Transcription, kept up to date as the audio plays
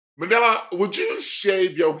Manila, would you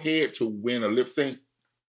shave your head to win a lip sync?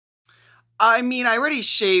 I mean, I already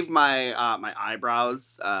shaved my my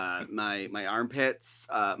eyebrows, my armpits,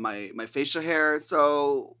 my facial hair.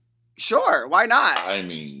 So sure, why not? I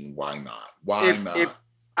mean, why not? Why not? If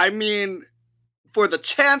I mean, for the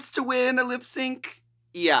chance to win a lip sync,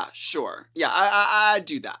 yeah, sure, yeah, I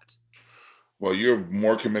do that. Well, you're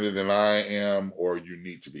more committed than I am, or you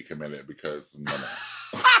need to be committed because no.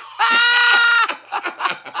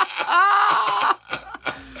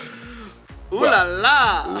 Ooh la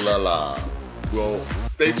la! Ooh la la! Well,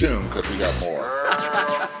 stay tuned because we got more.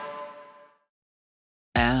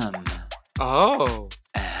 Oh.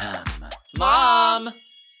 Mom!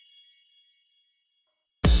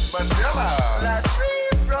 Manila! La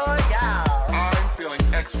Trees Royale. I'm feeling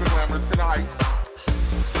extra glamorous tonight.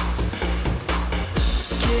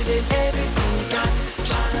 Giving everything you got,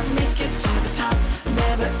 trying to make it to the top.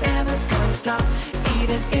 Never ever gonna stop,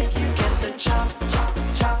 even if you get the chop, chop,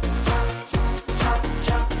 chop, chop, chop, chop,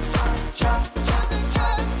 chop, chop.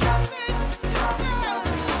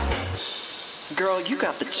 Girl, you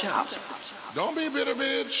got the chop. Don't be a bitter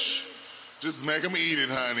bitch. Just make them eat it,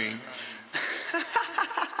 honey.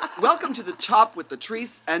 Welcome to the Chop with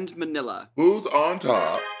Latrice and Manila. Who's on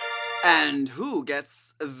top? And who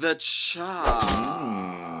gets the chop?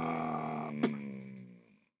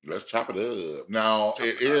 Let's chop it up. Now,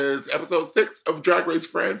 it is episode 6 of Drag Race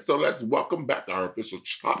Friends, so let's welcome back our official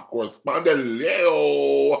chop correspondent,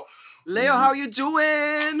 Leo. Leo, how are you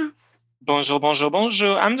doing? Bonjour, bonjour,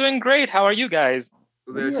 bonjour. I'm doing great. How are you guys?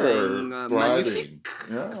 We're doing magnifique,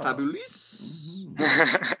 fabulous.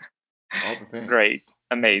 All the things. Great.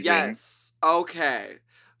 Amazing. Yes. Okay.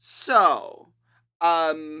 So,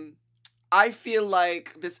 I feel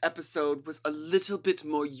like this episode was a little bit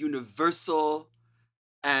more universal,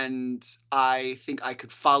 and I think I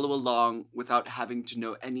could follow along without having to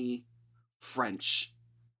know any French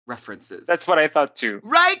references. That's what I thought too.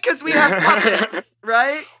 Right? Because we have puppets,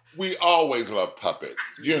 right? We always love puppets,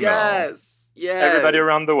 you know. Yes. Everybody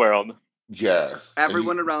around the world. Yes.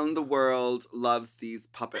 Everyone around the world loves these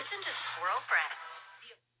puppets. Listen to Swirl Friends.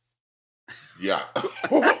 Yeah.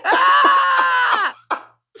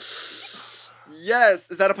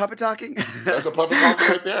 Yes. Is that a puppet talking? That's a puppet talking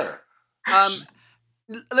right there.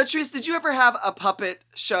 Latrice, did you ever have a puppet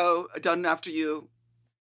show done after you?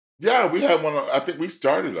 Yeah, we had one. I think we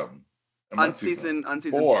started them on season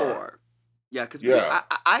 4. Yeah, because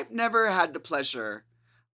I've never had the pleasure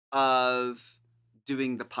of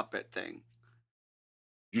doing the puppet thing.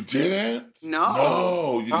 You didn't?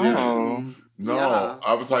 No. You didn't. No. Yeah.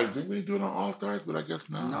 I was like, didn't we do it on All Stars? But I guess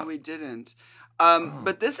not. No, we didn't.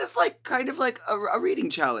 But this is like kind of like a reading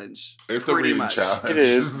challenge. It's a reading challenge. It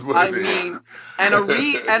is. And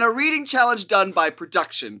a reading challenge done by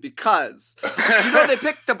production because they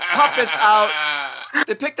pick the puppets out.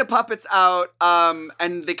 They pick the puppets out,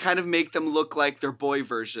 and they kind of make them look like they're boy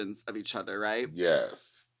versions of each other, right?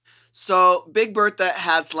 Yes. So Big Bertha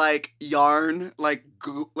has like yarn, like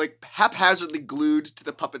haphazardly glued to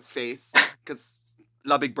the puppet's face because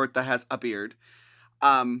La Big Bertha has a beard.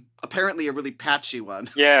 Apparently a really patchy one.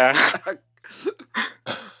 Yeah.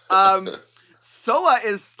 Soa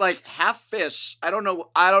is like half fish. I don't know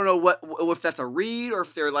if that's a read or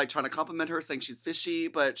if they're like trying to compliment her, saying she's fishy,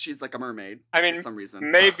 but she's like a mermaid. I mean, for some reason.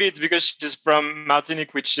 Maybe it's because she's from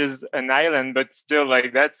Martinique, which is an island, but still,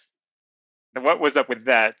 like, that's what was up with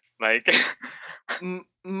that? Like,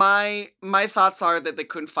 my thoughts are that they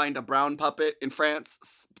couldn't find a brown puppet in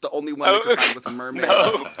France. The only one they could find was a mermaid.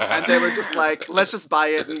 No. And they were just like, let's just buy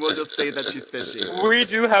it and we'll just say that she's fishy. We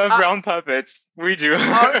do have brown puppets. We do. Okay.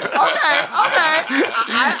 I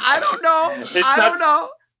don't know. I don't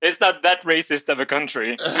know. It's not that racist of a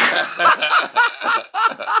country.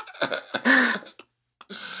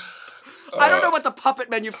 I don't know what the puppet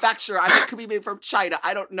manufacturer. I think it could be made from China.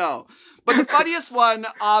 I don't know. But the funniest one,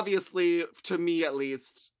 obviously, to me at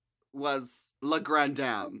least, was La Grande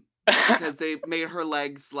Dame. Because they made her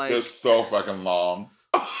legs like... They're so fucking long.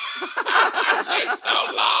 They're so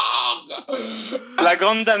long. La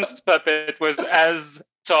Grande Dame's puppet was as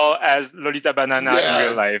tall as Lolita Banana in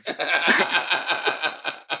real life.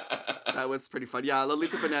 That was pretty fun. Yeah,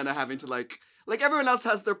 Lolita Banana having to like everyone else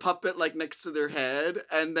has their puppet like next to their head,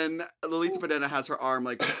 and then Lolita Banana has her arm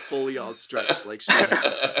like fully outstretched, like she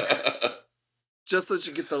just so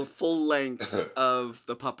she get the full length of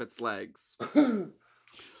the puppet's legs.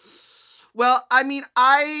 Well, I mean,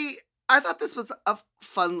 I thought this was a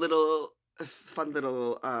fun little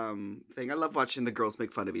thing. I love watching the girls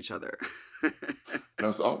make fun of each other.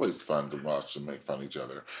 It's always fun to watch them make fun of each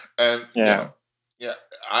other, and yeah,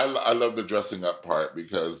 I love the dressing up part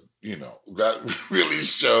because that really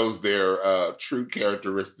shows their true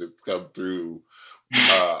characteristics come through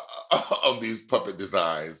on these puppet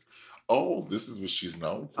designs. Oh, this is what she's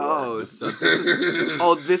known for. Oh, This so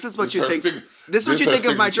this is what you her think. sig- This is what this you her think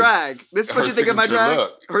of my signature- drag. This is what her you think of my signature drag.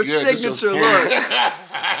 look. Her Yeah, this signature is- look.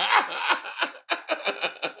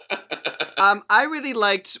 I really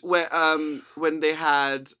liked when they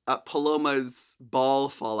had Paloma's ball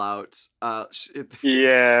fall out.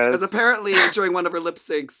 Yes. Because apparently during one of her lip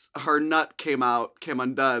syncs, her nut came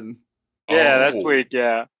undone. Yeah, that's Oh. weird.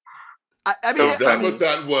 Yeah. I mean, Is that what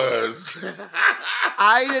that was?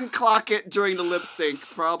 I didn't clock it during the lip sync,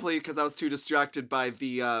 probably because I was too distracted by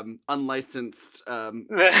the unlicensed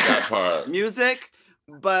That part. music.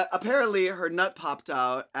 But apparently her nut popped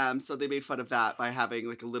out, so they made fun of that by having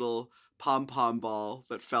like a little pom-pom ball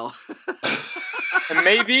that fell. And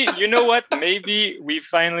maybe, you know what? Maybe we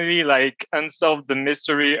finally like unsolved the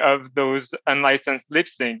mystery of those unlicensed lip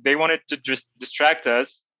sync. They wanted to just distract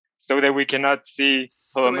us so that we cannot see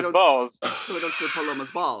Paloma's balls. So we don't see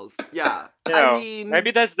Paloma's balls. Yeah. You know, I mean,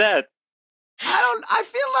 maybe that's that. I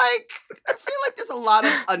feel like there's a lot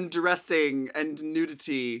of undressing and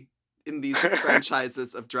nudity in these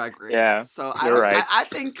franchises of Drag Race. Yeah, So you're right. I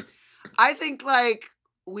think like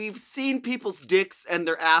we've seen people's dicks and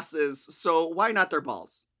their asses, so why not their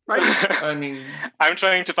balls? Right? I mean, I'm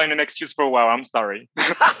trying to find an excuse for a while. I'm sorry.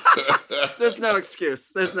 There's no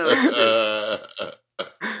excuse. There's no excuse.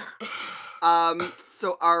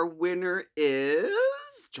 So our winner is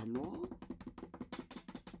drumroll.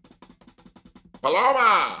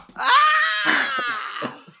 Paloma.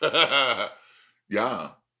 Ah! Yeah.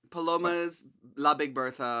 Paloma's La Big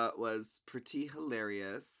Bertha was pretty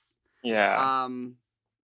hilarious. Yeah.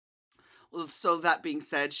 Well, so that being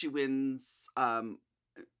said, she wins.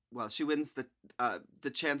 She wins the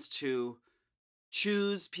chance to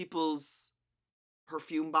choose people's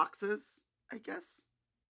perfume boxes. I guess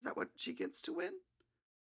is that what she gets to win?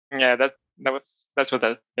 Yeah, that's what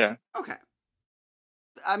that. Yeah. Okay.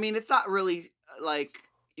 I mean, it's not really like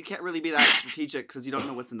you can't really be that strategic because you don't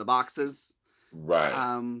know what's in the boxes. Right.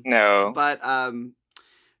 No. But I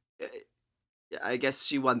guess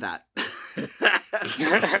she won that.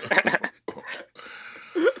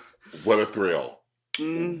 What a thrill.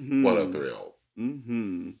 Mm-hmm. What a thrill.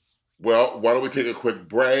 Mm-hmm. Well, why don't we take a quick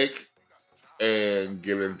break and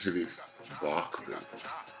get into these boxes?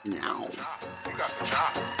 Now. You got the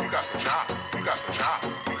chop. You got the chop. You got the chop.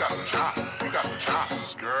 You got the chop. You got the chop.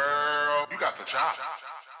 Girl, you got the chop.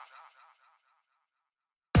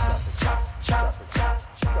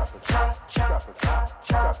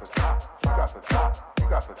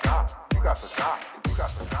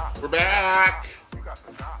 We're back.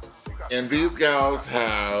 And these gals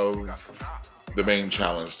have the main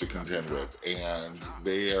challenge to contend with. And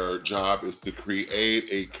their job is to create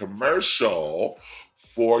a commercial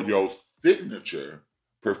for your signature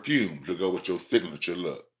perfume to go with your signature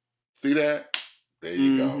look. See that? There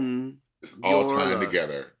you go. It's all tying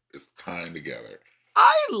together. It's tying together.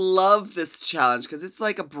 I love this challenge because it's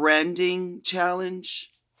like a branding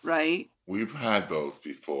challenge, right? We've had those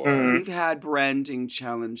before. We've had branding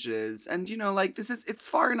challenges, and like it's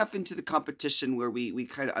far enough into the competition where we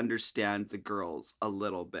kind of understand the girls a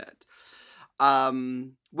little bit.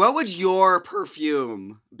 What would your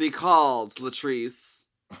perfume be called, Latrice?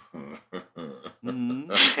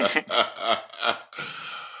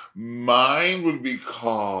 Mine would be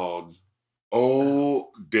called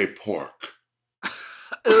Eau de Porc.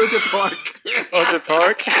 Eau de porc. Oh, the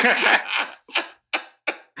pork.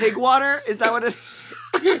 Pig water? Is that what it?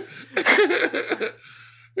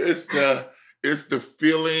 It's the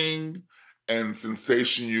feeling and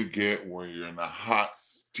sensation you get when you're in a hot,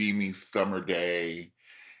 steamy summer day.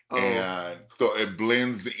 Oh. And so it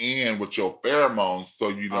blends in with your pheromones so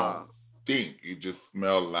you don't stink. You just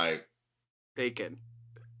smell like Bacon.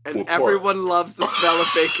 And Well, pork. everyone loves the smell of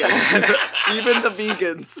bacon. Even the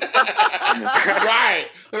vegans. right.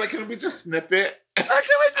 They're like, can we just sniff it? Can we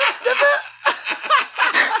just sniff it?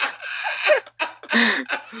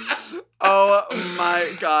 Oh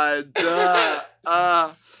my god.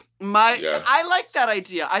 I like that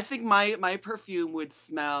idea. I think my perfume would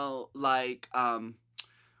smell like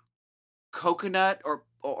coconut or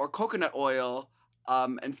coconut oil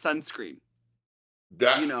and sunscreen.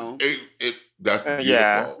 That that's beautiful.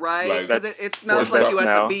 Yeah. Right? Because That's it smells for like you at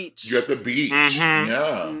the now. beach. You're at the beach. Mhm.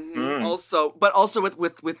 Yeah. Mhm. Also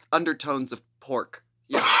with undertones of pork.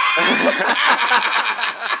 Yeah.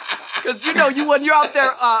 Because when you're out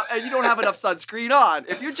there and you don't have enough sunscreen on,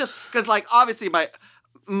 if you're just because obviously my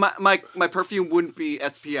perfume wouldn't be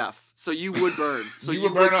SPF, so you would burn. So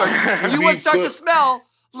you would start to smell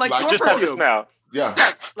like your Just have to perfume. smell. Yeah.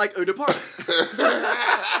 Yes, like eau de porc.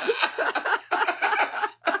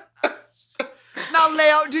 Now,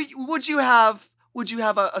 Leo, would you have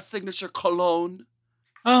a signature cologne?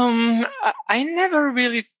 I never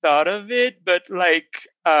really thought of it, but like,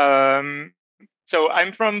 so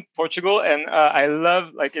I'm from Portugal, and I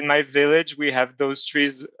love, like, in my village we have those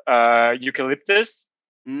trees, eucalyptus.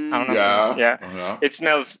 I don't know. Yeah. Yeah, Uh-huh. it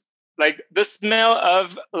smells like the smell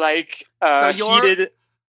of like So heated.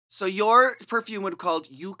 So your perfume would be called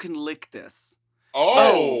 "You Can Lick This."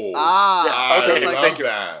 Oh. Yeah, I okay, love thank you.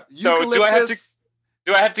 that. So Eucalyptus.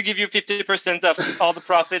 do I have to give you 50% of all the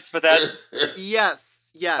profits for that?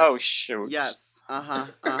 Yes. Oh shoot. Yes. So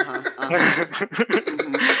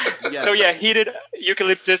Yes. yeah, heated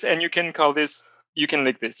eucalyptus, and you can call this. You can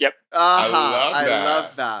lick this. Yep. I love I that.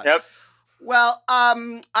 love that. Yep. Well,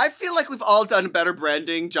 I feel like we've all done better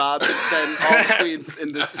branding jobs than all the queens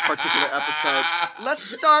in this particular episode. Let's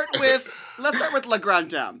start with La Grande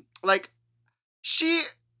Dame. Like, she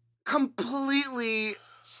completely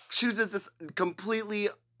chooses this completely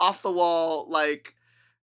off the wall, like,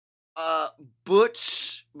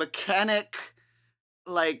 butch mechanic,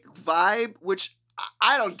 like, vibe, which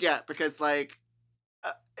I don't get, because, like,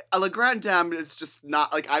 a La Grande Dame is just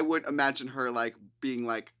not, like, I wouldn't imagine her, like, being,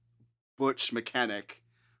 like, butch mechanic.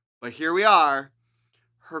 But here we are.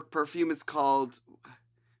 Her perfume is called...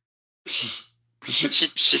 It's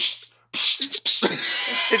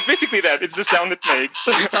basically that. It's the sound it makes.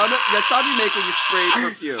 That sound you make when you spray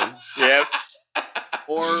perfume. Yep.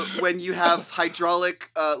 Or when you have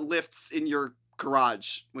hydraulic lifts in your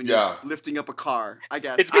garage when you're lifting up a car, I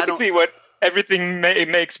guess. It's basically what everything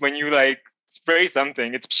makes when you, like, spray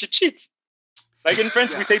something. It's pshit. Like, in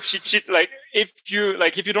French, we say pshit. Like, if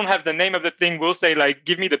you don't have the name of the thing, we'll say, like,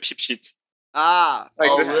 give me the pshit. Ah. Like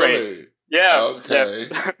the spray. Really? Yeah. Okay.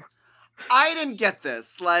 Yeah. I didn't get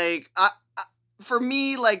this. Like, for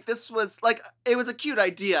me, like, this was, like, it was a cute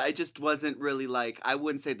idea. I just wasn't really, like, I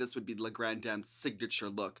wouldn't say this would be La Grande Dame's signature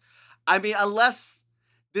look. I mean, unless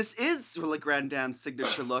this is La Grande Dame's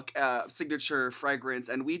signature look, signature fragrance,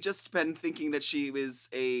 and we just been thinking that she was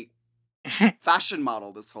a fashion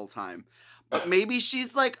model this whole time. But maybe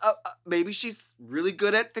she's, like, maybe she's really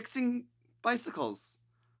good at fixing bicycles.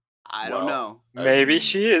 I don't know. Maybe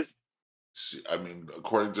she is. I mean,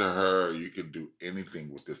 according to her, you can do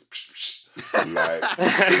anything with this. Like,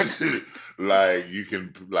 like you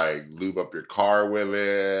can, like, lube up your car with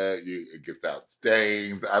it. It gets out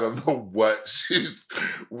stains. I don't know what's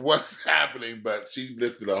happening, but she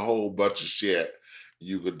listed a whole bunch of shit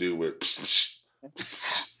you could do with.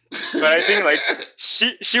 But I think, like,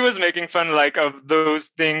 she was making fun, like, of those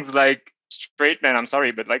things, like, straight men. I'm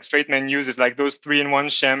sorry, but, like, straight men uses, like, those 3-in-1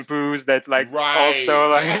 shampoos that, like, also,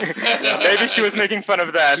 like, maybe she was making fun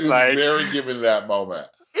of that. She was like, very given that moment.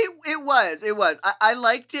 It was. I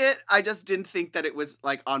liked it. I just didn't think that it was,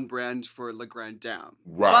 like, on brand for La Grande Dame.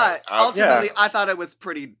 Right. But ultimately, I thought it was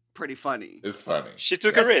pretty funny. It's funny. She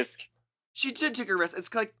took a risk. She did take a risk.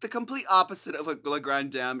 It's like the complete opposite of what La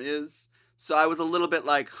Grande Dame is. So I was a little bit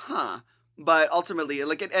like, huh. But ultimately,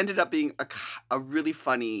 like, it ended up being a really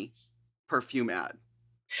funny perfume ad.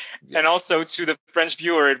 And also, to the French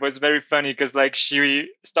viewer, it was very funny because, like, she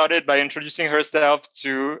started by introducing herself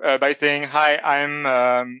by saying, "Hi, I'm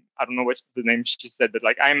I don't know what the name she said, but,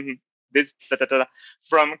 like, I'm this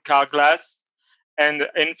from Car Glass." And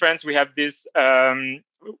in France, we have this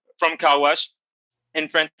from Car Wash. In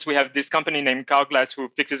France, we have this company named Car Glass who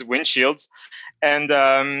fixes windshields, and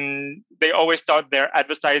they always start their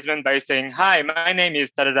advertisement by saying, "Hi, my name is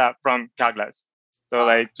Tadada from Car Glass." So,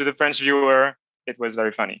 like, to the French viewer, it was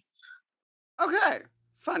very funny. Okay,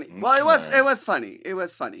 funny. Well, it was funny. It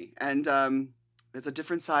was funny, and there's a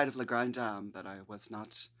different side of La Grande Dame that I was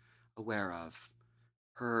not aware of.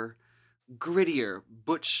 Her grittier,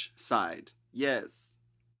 butch side. Yes.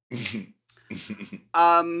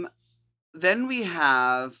 Then we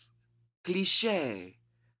have Cliché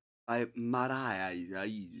by Marais.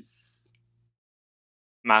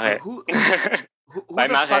 Marais. Who By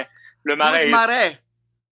the Marais. fuck? Le Marais. Who's Marais?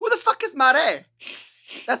 Who the fuck is Marais?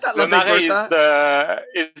 That's not Le La Big Marais Bertha.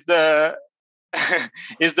 is the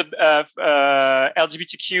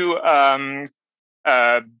LGBTQ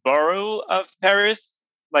borough of Paris,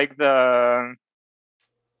 like the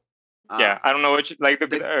I don't know which, like the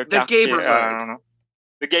neighborhood. I don't know.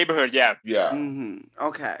 The neighborhood, yeah. Yeah. Mm-hmm.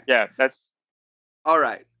 Okay. Yeah, that's all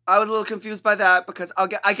right. I was a little confused by that because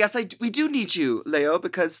I guess we do need you, Leo,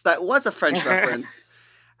 because that was a French reference,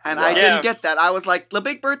 and I didn't get that. I was like, La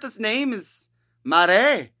Big Bertha's name is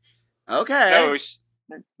Marais. Okay.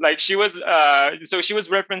 like she was so she was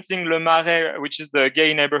referencing Le Marais, which is the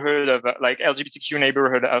gay neighborhood of like LGBTQ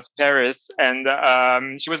neighborhood of Paris, and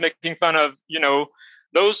she was making fun of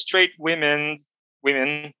those straight women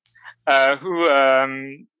who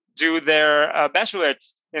do their bachelorette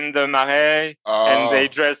in the Marais, and they Oh,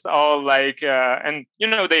 dress all like and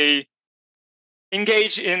they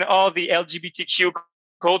engage in all the LGBTQ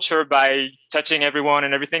culture by touching everyone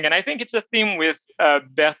and everything. And I think it's a theme with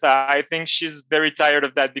Bertha. I think she's very tired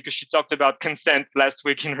of that because she talked about consent last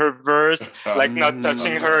week in her verse, like not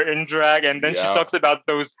touching her in drag. And then she yeah, talks about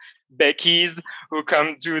those Beckies who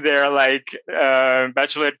come to their like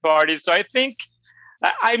bachelorette parties. So I think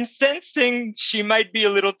I'm sensing she might be a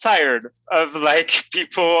little tired of like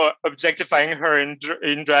people objectifying her in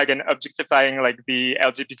drag and objectifying like the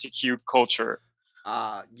LGBTQ culture.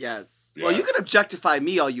 Yes. yeah. Well, you can objectify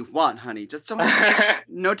me all you want, honey. Just don't touch.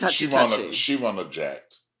 No touchy touchy. She won't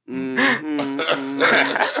object. No,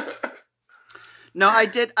 I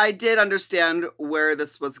did understand where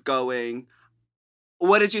this was going.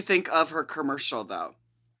 What did you think of her commercial, though?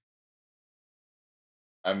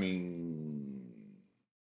 I mean,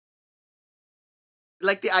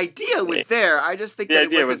 Like, the idea was there. I just think The that it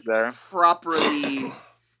idea was wasn't there. properly.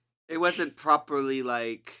 It wasn't properly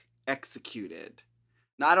like executed.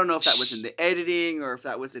 Now, I don't know if that was in the editing or if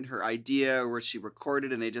that was in her idea or where she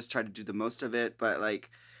recorded and they just tried to do the most of it. But like,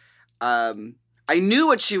 I knew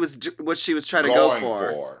what she was trying to go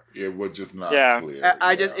for. It was just not clear.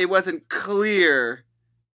 It wasn't clear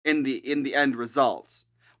in the end result.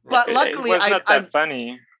 But It luckily, was not that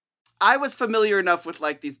funny. I was familiar enough with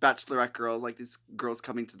like these bachelorette girls, like these girls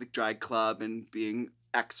coming to the drag club and being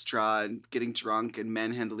extra and getting drunk and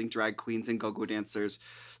manhandling drag queens and go-go dancers.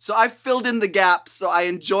 So I filled in the gaps. So I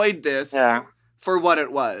enjoyed this for what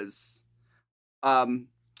it was. But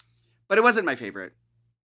it wasn't my favorite.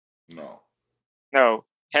 No.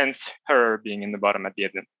 Hence her being in the bottom at the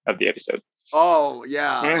end of the episode. Oh,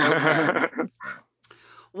 yeah. Okay.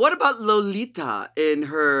 What about Lolita in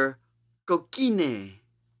her Coquine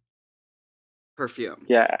perfume?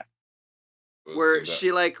 Yeah. Where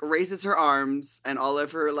she like raises her arms and all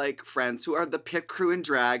of her like friends who are the pit crew in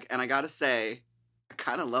drag, and I gotta say, I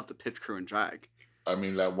kind of love the pit crew in drag. I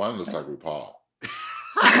mean, that one looks like RuPaul.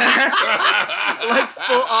 Like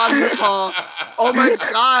full on RuPaul. Oh my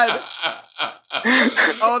god.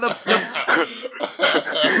 Oh, the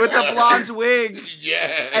with the blonde wig.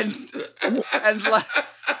 Yeah. And like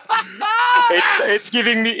it's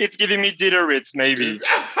giving me Dita Ritz maybe.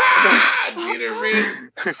 Dita Ritz.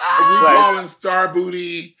 RuPaul and Star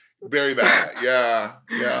Booty. Very bad. Yeah.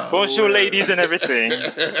 Bonjour ladies and everything.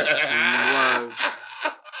 Wow.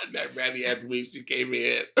 That ratty ass wig she came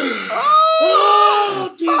in.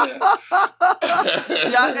 Oh, Dita.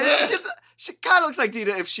 Yeah, she kind of looks like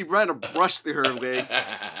Dita if she ran a brush through her wig.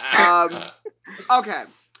 Okay.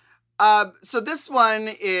 So this one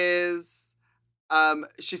is,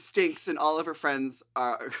 she stinks and all of her friends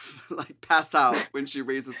are like pass out when she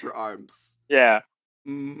raises her arms. Yeah.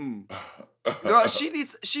 Mm-hmm. Girl,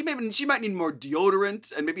 she might need more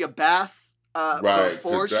deodorant and maybe a bath.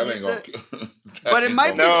 Before she needs it. But it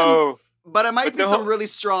might be some really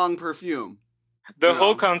strong perfume. The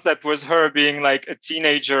whole concept was her being like a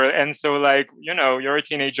teenager, and so like you're a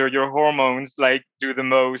teenager, your hormones like do the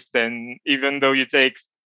most, and even though you take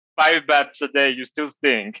 5 baths a day, you still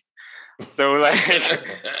stink. So like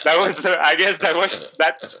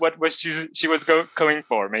that's what she was going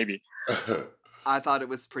for maybe. I thought it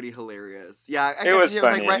was pretty hilarious. Yeah, I guess was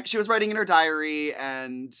funny. Like she was writing in her diary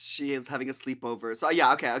and she was having a sleepover. So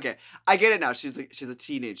yeah, okay. I get it now. She's a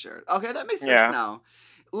teenager. Okay, that makes sense now.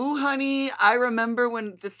 Ooh, honey, I remember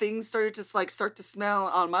when the things started to start to smell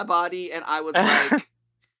on my body and I was like,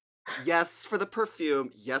 yes for the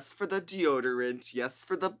perfume, yes for the deodorant, yes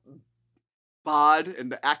for the bod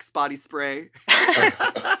and the Axe body spray.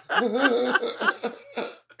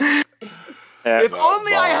 If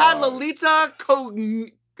only I had Lolita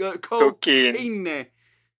cocaine.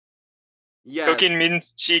 Yes. Cocaine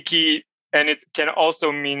means cheeky, and it can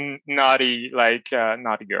also mean naughty, like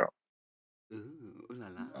naughty girl. Ooh la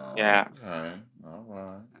la. Yeah. All right.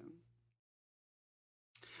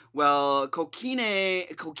 Well,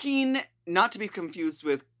 cocaine, not to be confused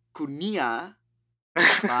with Cunia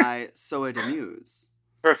by Soa de Muse.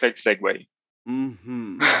 Perfect segue.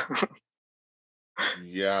 Mm-hmm.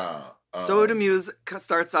 Yeah. Soa de Muse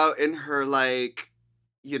starts out in her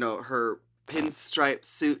her pinstripe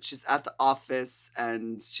suit. She's at the office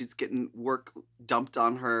and she's getting work dumped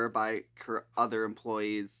on her by her other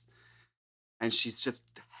employees. And she's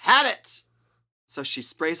just had it. So she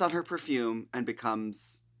sprays on her perfume and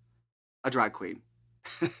becomes a drag queen.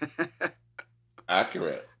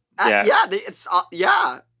 Accurate. Yeah. It's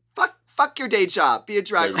Fuck your day job. Be a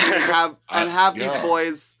drag queen and have these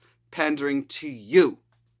boys pandering to you.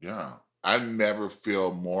 Yeah. I never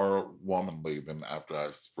feel more womanly than after I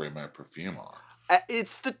spray my perfume on.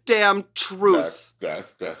 It's the damn truth.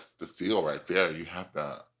 That's the seal right there. You have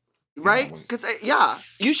to, right? Because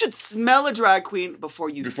you should smell a drag queen before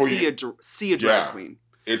you see a drag queen.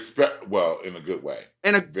 It's in a good way.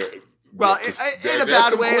 In a bad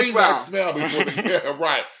way as well. I smell before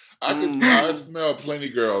right. I smell plenty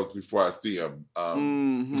girls before I see them.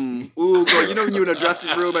 Ooh, girl, you know when you're in a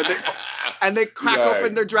dressing room and they crack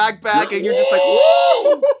open their drag bag and you're just like,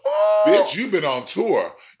 whoa! Bitch, you've been on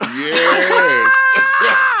tour. Yes.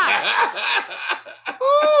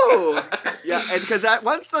 Ooh. Yeah, and because that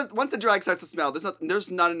once the drag starts to smell,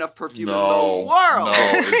 there's not enough perfume in the world. No,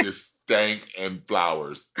 it just stank and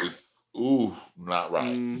flowers. It's not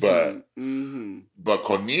right. But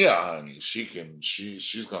Cornelia, honey, she'll get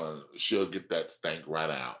that stank right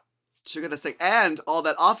out. She'll get that stank and all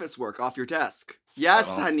that office work off your desk. Yes,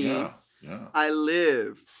 honey. Yeah. I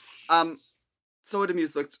live. Soa de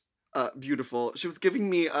Muse looked beautiful. She was giving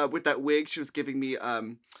me with that wig. She was giving me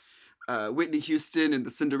Whitney Houston in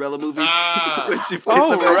the Cinderella movie when she plays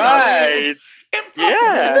the right.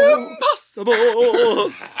 Impossible.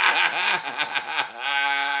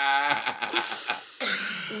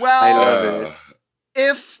 Well, I love it.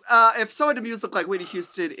 If Soa de Muse looked like Whitney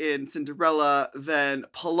Houston in Cinderella, then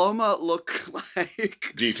Paloma looked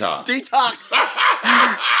like Detox.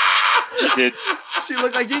 She did. She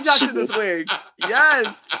looked like Detox in this wig.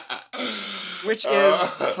 Yes. Which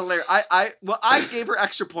is hilarious. I gave her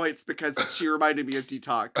extra points because she reminded me of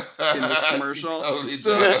Detox in this commercial.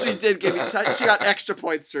 So she did give me. She got extra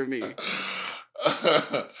points from me.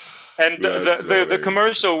 And the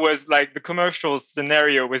commercial was like, the commercial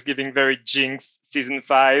scenario was giving very Jinx season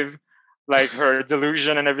 5, like her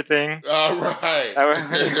delusion and everything. All right.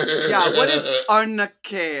 Yeah. What is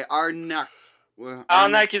Arnaque? Arnaque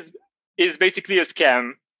is basically a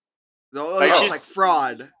scam. Like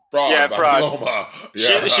fraud. Fraud.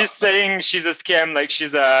 Yeah. She's saying she's a scam, like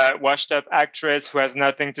she's a washed up actress who has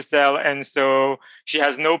nothing to sell, and so she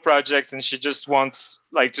has no projects, and she just wants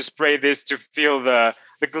like to spray this to feel the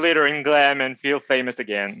glitter and glam and feel famous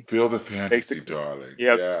again. Feel the fantasy, darling.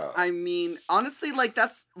 Yep. Yeah. I mean, honestly, like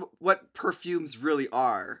that's what perfumes really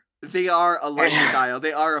are. They are a lifestyle.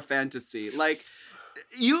 They are a fantasy. Like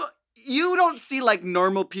you don't see like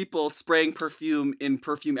normal people spraying perfume in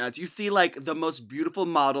perfume ads. You see like the most beautiful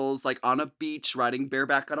models like on a beach riding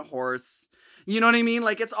bareback on a horse. You know what I mean?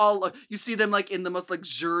 Like it's all, you see them like in the most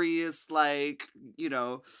luxurious like,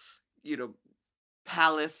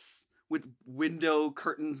 palace with window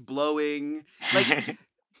curtains blowing. Like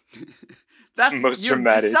that's most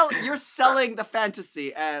dramatic. You're selling the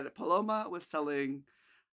fantasy, and Paloma was selling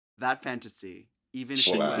that fantasy, even if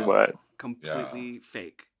it was completely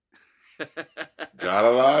fake.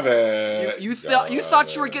 Gotta love it. You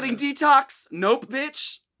thought you were getting Detox? Nope,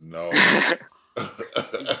 bitch. No.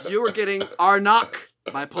 You were getting Arnaque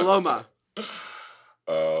by Paloma.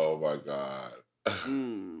 Oh my God.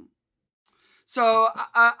 So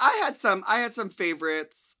I had some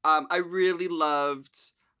favorites. I really loved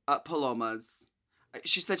Paloma's.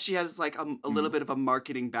 She said she has like a little bit of a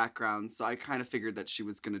marketing background, so I kind of figured that she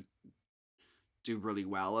was gonna do really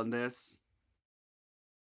well on this.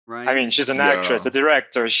 Right? I mean, she's an actress, a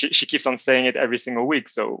director. She keeps on saying it every single week,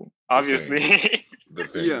 so obviously.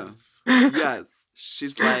 Yeah. Yes.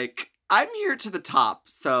 She's like, I'm here to the top,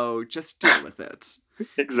 so just deal with it.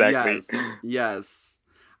 Exactly. Yes.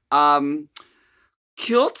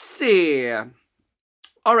 Kiltsy.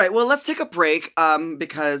 All right, well, let's take a break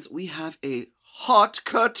because we have a hot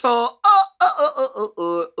curtain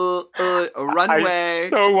runway. I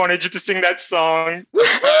so wanted you to sing that song.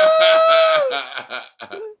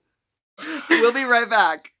 We'll be right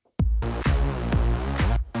back.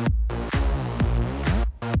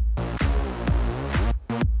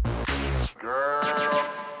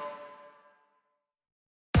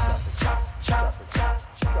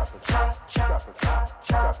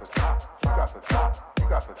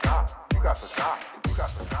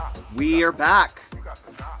 We are back.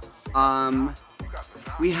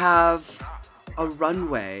 We have a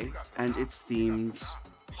runway, and it's themed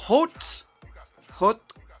haute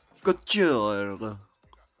couture.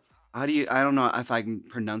 I don't know if I'm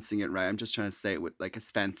pronouncing it right. I'm just trying to say it with like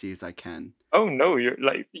as fancy as I can. Oh no, you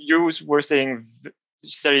were saying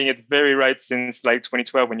it very right since like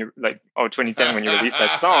 2012 when you 2010 when you released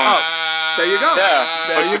that song. Oh, there you go. Yeah,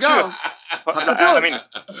 there you go. Haute couture. I mean,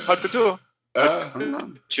 haute couture.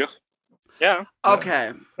 Sure. Yeah.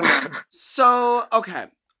 Okay. So,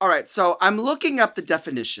 All right, so I'm looking up the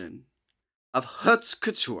definition of haute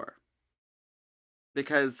couture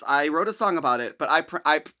because I wrote a song about it, but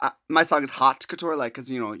my song is hot couture, like,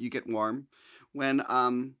 because, you get warm when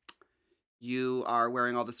you are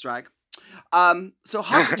wearing all this drag. So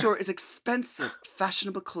haute couture is expensive,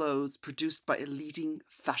 fashionable clothes produced by a leading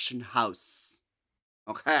fashion house.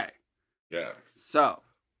 Okay. Yes. So,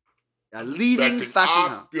 a leading Expecting fashion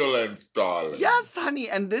house. opulence, darling. Yes, honey.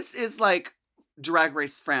 And this is like Drag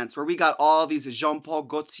Race France, where we got all these Jean-Paul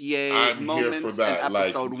Gaultier I'm here moments for in that.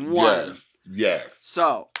 episode like, 1. Yes.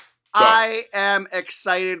 So, I am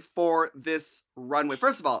excited for this runway.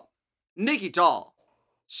 First of all, Nikki Doll.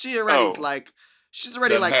 She's already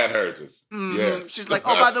Them like, had hers. Yes. she's like,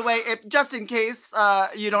 oh, by the way, just in case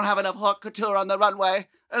you don't have enough haute couture on the runway,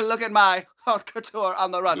 look at my haute couture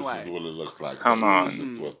on the runway. This is what it looks like. Come baby. on. This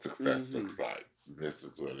is what success looks like. This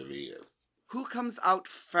is what it is. Who comes out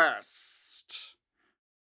first?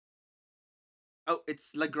 Oh,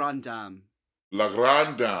 it's La Grande Dame. La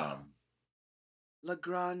Grande Dame. La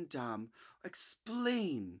Grande Dame.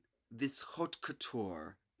 Explain this haute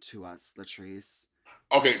couture to us, Latrice.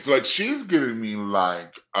 Okay, so like she's giving me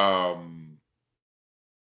like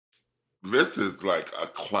this is like a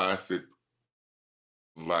classic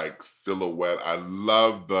like silhouette. I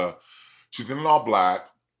love she's in all black,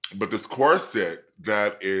 but this corset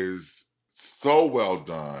that is so well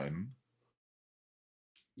done.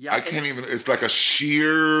 Yeah, I can't even. It's like a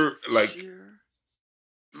sheer, like. sheer.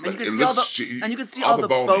 And Like, you can it see all looks the and you can see all the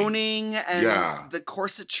boning and the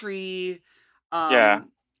corsetry. Yeah.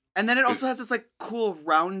 And then it also has this like cool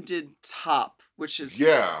rounded top, which is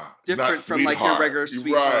different not from like your regular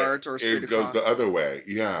sweetheart or straight It goes across. the other way.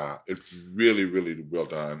 Yeah, it's really, really well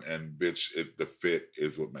done. And bitch, the fit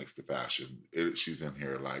is what makes the fashion. She's in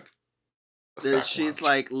here like. She's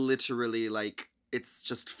like literally like it's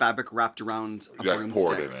just fabric wrapped around a broomstick.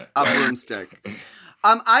 Poured in it. A broomstick.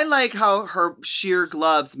 I like how her sheer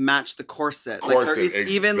gloves match the corset. Like there is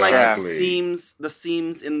even like the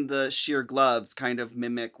seams in the sheer gloves kind of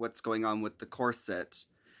mimic what's going on with the corset.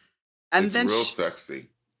 And it's then real sexy.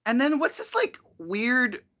 And then what's this like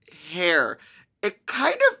weird hair? It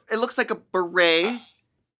looks like a beret.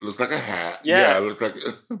 Looks like a hat. Yeah, it looks like,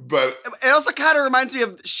 but It also kind of reminds me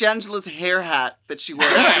of Shangela's hair hat that she wore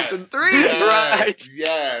in season 3.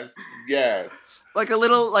 yes, yes. Like a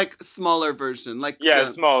little, like, smaller version. Like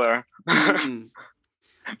smaller. Mm-hmm.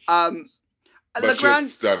 But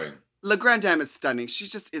she's stunning. La Grande Dame is stunning. She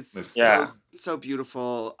just is so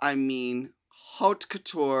beautiful. I mean, haute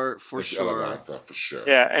couture for sure. For sure.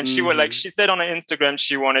 Yeah, and she would she said on her Instagram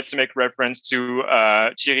she wanted to make reference to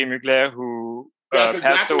Thierry Mugler, who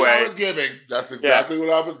passed away. What I was giving. That's exactly what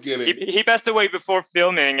I was getting. He passed away before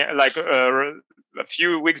filming, like a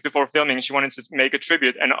few weeks before filming. She wanted to make a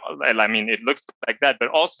tribute, and I mean, it looks like that. But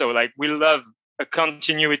also, like, we love a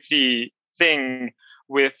continuity thing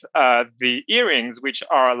with the earrings, which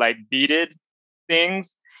are like beaded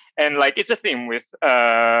things, and like it's a theme with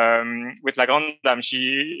like on them.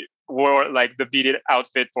 She wore like the beaded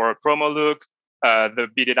outfit for a promo look, the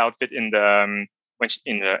beaded outfit in the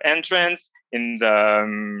in the entrance, in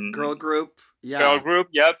the girl group. Yeah. Girl group,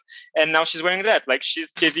 yep. And now she's wearing that. Like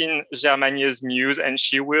she's giving Germania's muse and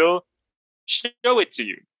she will show it to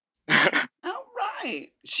you. All right.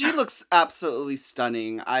 She looks absolutely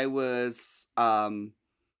stunning. I was blown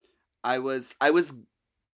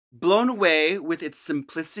away with its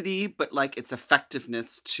simplicity, but like its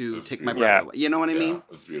effectiveness to take my breath away. You know what I mean?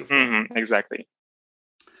 It's beautiful. Mm-hmm, exactly.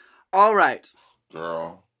 All right.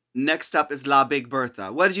 Girl. Next up is La Big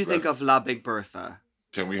Bertha. What did you think of La Big Bertha?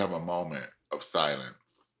 Can we have a moment of silence?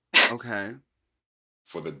 Okay.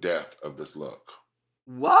 For the death of this look.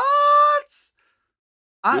 What?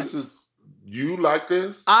 You like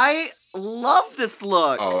this? I love this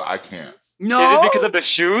look. Oh, I can't. No. Is it because of the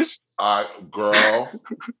shoes? Girl,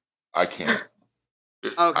 I can't.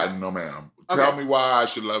 Okay. No, ma'am. Tell me why I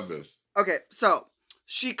should love this. Okay, so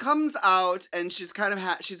she comes out and she's kind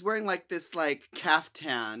of she's wearing like this like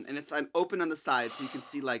caftan, and it's open on the side so you can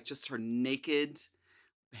see like just her naked,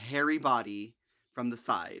 hairy body from the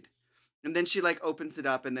side. And then she like opens it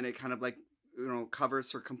up and then it kind of like,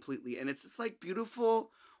 covers her completely. And it's this like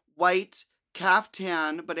beautiful white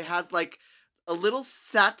caftan, but it has like a little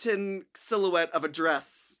satin silhouette of a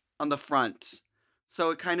dress on the front.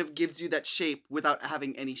 So it kind of gives you that shape without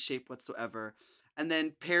having any shape whatsoever. And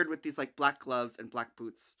then paired with these like black gloves and black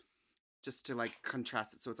boots just to like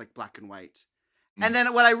contrast it. So it's like black and white. Mm. And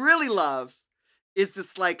then what I really love is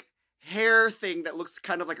this like hair thing that looks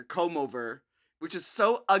kind of like a comb over, which is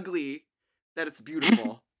so ugly that it's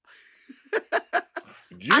beautiful.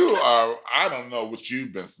 I don't know what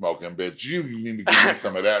you've been smoking, but you need to give me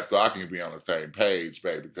some of that so I can be on the same page,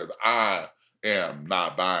 baby, because I am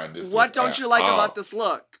not buying this. What don't you like about this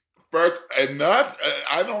look? First, enough.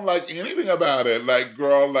 I don't like anything about it. Like,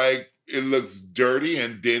 girl, like it looks dirty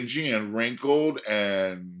and dingy and wrinkled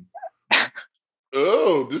and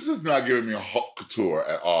oh, this is not giving me a haute couture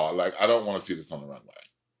at all. Like, I don't want to see this on the runway.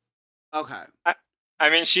 Okay. I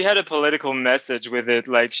mean, she had a political message with it.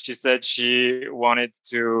 Like, she said she wanted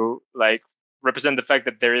to like represent the fact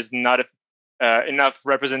that there is not enough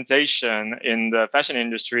representation in the fashion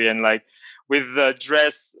industry, and like with the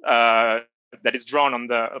dress that is drawn on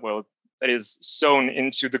that is sewn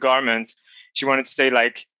into the garment, she wanted to say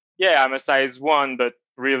like, yeah, I'm a size 1, but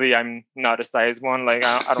really I'm not a size 1. Like,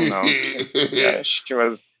 I don't know. Yeah,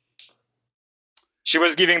 she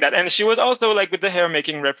was giving that, and she was also like with the hair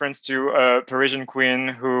making reference to a Parisian queen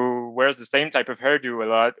who wears the same type of hairdo a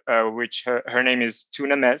lot, which her name is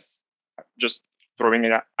Tuna Mess. Just throwing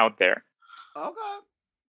it out there. Okay.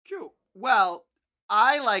 Cute. Well,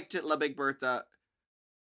 I liked it, La Big Bertha.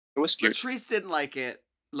 It was cute. Latrice didn't like it,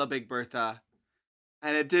 La Big Bertha.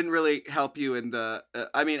 And it didn't really help you in the...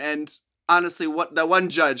 and honestly, what the one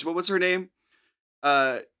judge, what was her name?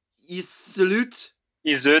 Iseult?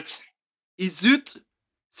 Iseult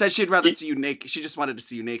said she'd rather see you naked. She just wanted to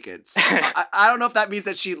see you naked. So I don't know if that means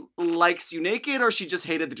that she likes you naked or she just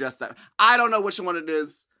hated the dress. I don't know which one it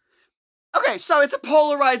is. Okay, so it's a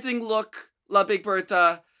polarizing look, La Big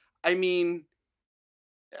Bertha. I mean,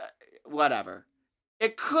 whatever.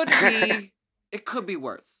 It could be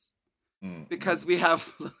worse. Because we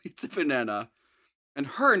have Lolita Banana and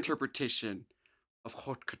her interpretation of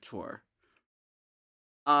haute couture.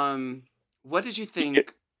 What did you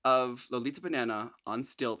think of Lolita Banana on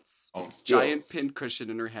stilts, giant pin cushion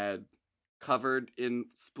in her head, covered in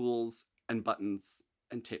spools and buttons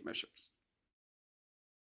and tape measures?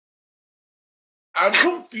 I'm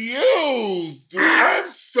confused. I'm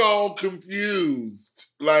so confused.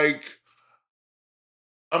 Like,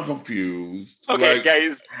 I'm confused. Okay, like,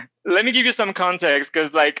 guys, let me give you some context,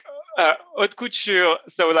 because like haute couture,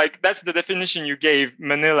 so like that's the definition you gave,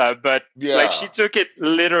 Manila, but like she took it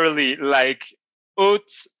literally. Like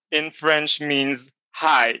haute in French means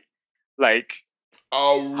high, like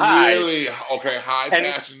oh high. Really? Okay, high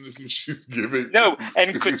fashion is what she's giving. No,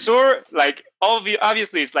 and couture, like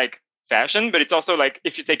obviously it's like fashion, but it's also like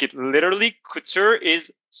if you take it literally, couture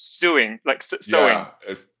is sewing, like sewing. Yeah,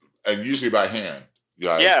 and usually by hand.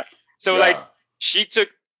 Yeah. So like she took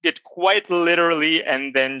it quite literally,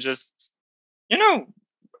 and then just,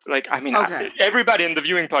 like, I mean, everybody in the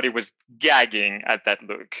viewing party was gagging at that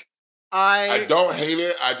look. I don't hate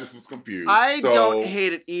it. I just was confused. I don't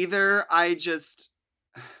hate it either. I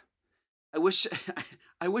wish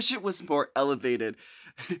it was more elevated,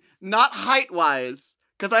 not height wise,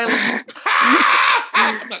 because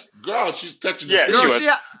girl, she's touching the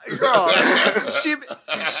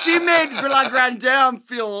she made La Grande Dame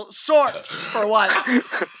feel short for once.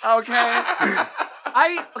 Okay.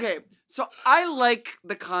 So I like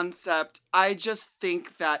the concept. I just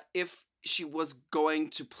think that if she was going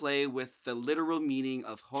to play with the literal meaning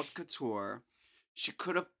of haute couture, she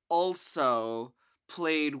could have also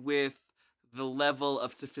played with the level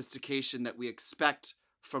of sophistication that we expect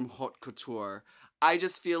from haute couture. I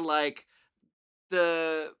just feel like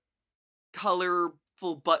the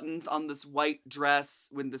colorful buttons on this white dress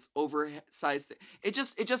with this oversized thing, it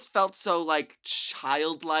just felt so like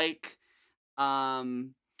childlike,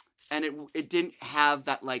 and it didn't have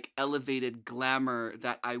that like elevated glamour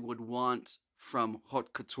that I would want from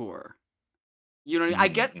haute couture. You know what I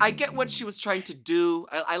mean? I get what she was trying to do.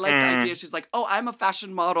 I like the idea. She's like, oh, I'm a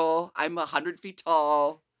fashion model. I'm 100 feet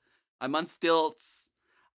tall. I'm on stilts.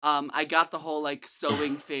 I got the whole like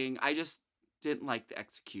sewing thing. I just didn't like the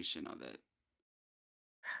execution of it.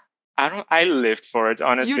 I lived for it,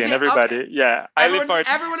 honestly, and everybody. Okay. Yeah, I lived for it.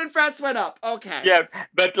 Everyone in France went up. Okay. Yeah,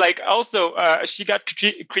 but like also, she got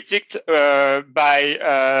critiqued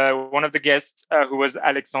by one of the guests who was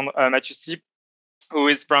Alexandre Mathussi, who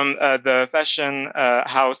is from the fashion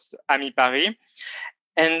house Ami Paris.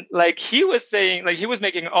 And like he was saying, like he was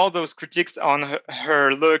making all those critiques on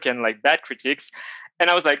her look and like bad critiques. And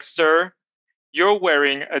I was like, sir, you're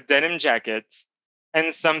wearing a denim jacket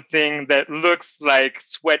and something that looks like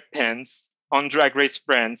sweatpants on Drag Race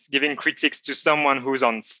France, giving critiques to someone who's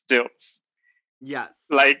on stilts. Yes.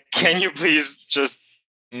 Like, can you please just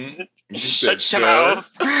shut your mouth?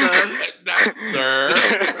 Not sir.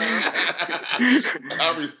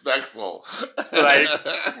 How respectful. Like,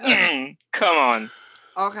 come on.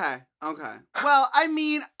 Okay. Well, I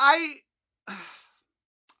mean, I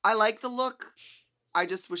like the look. I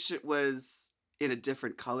just wish it was in a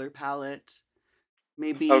different color palette.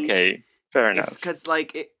 Maybe. Okay, fair enough. Because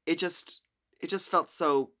like it just felt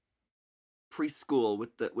so preschool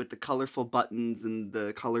with the colorful buttons and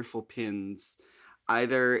the colorful pins.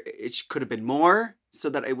 Either could have been more so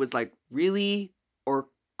that it was like really, or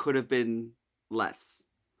could have been less.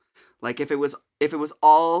 Like if it was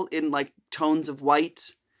all in like tones of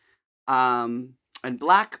white and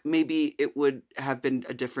black, maybe it would have been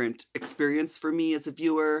a different experience for me as a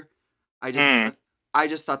viewer. I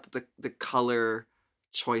just thought that the color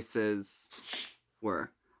choices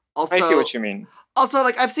were also. I see what you mean. Also,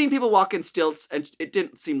 like I've seen people walk in stilts, and it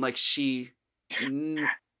didn't seem like she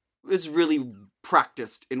was really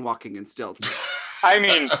practiced in walking in stilts. I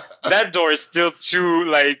mean, that door is still too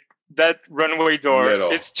like that runway door.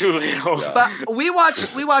 Little. It's too little. Yeah. But we've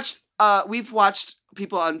watched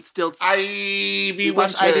people on stilts. We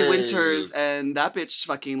watched Ivy Winters, and that bitch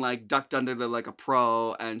fucking like ducked under the like a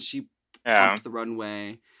pro, and she pumped the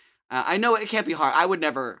runway. I know it can't be hard. I would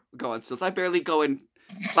never go on stilts. I barely go in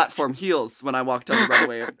platform heels when I walk down the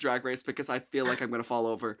runway of Drag Race because I feel like I'm gonna fall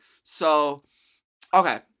over. So,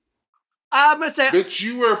 okay, I'm gonna say. Bitch,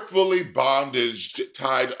 you were fully bondaged,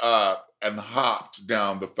 tied up, and hopped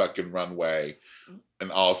down the fucking runway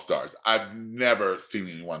in All Stars. I've never seen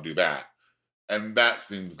anyone do that. And that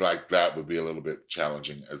seems like that would be a little bit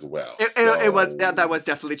challenging as well. It was that was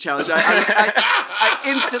definitely challenging. I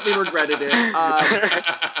instantly regretted it.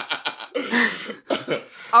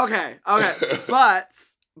 Okay,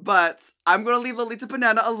 but I'm gonna leave Lolita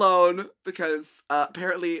Banana alone because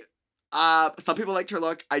apparently some people liked her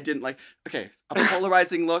look. I didn't like. Okay, a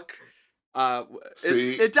polarizing look.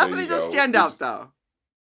 It definitely does stand out though.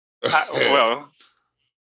 Well,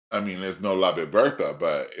 I mean, there's no La Bertha,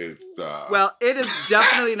 but it's well, it is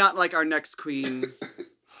definitely not like our next queen.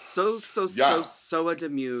 So a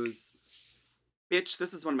Demuse. Bitch,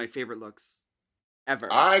 this is one of my favorite looks ever.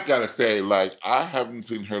 I gotta say, like, I haven't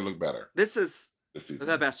seen her look better. This is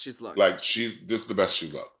the best she's looked. Like, this is the best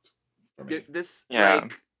she looked for me.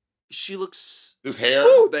 Like, she looks. This hair.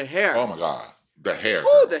 Ooh, the hair. Oh my god, the hair.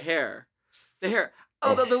 Ooh, the hair. The hair.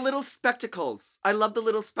 Oh, the little spectacles. I love the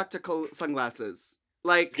little spectacle sunglasses.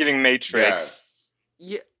 Like giving Matrix. Yes.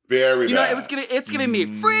 Yeah. Very. You know, it's giving me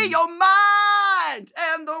free your mind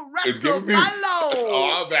and the rest will follow. It's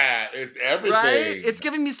all that. It's everything. Right? It's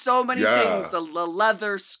giving me so many things. The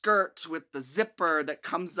leather skirt with the zipper that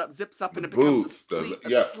zips up and it becomes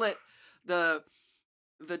a slit. The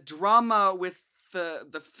drama with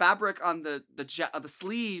the fabric on the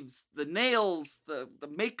sleeves, the nails, the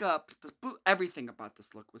makeup, everything about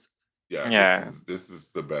this look was. Yeah. This is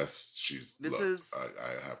the best she's looked, is.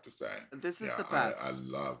 I have to say. This is the best. I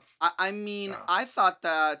love. I mean, I thought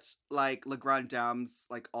that like La Grande Dame's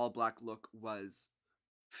like all black look was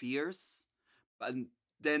fierce, but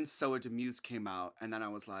then So a Demuse came out, and then I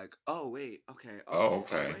was like, oh wait, okay.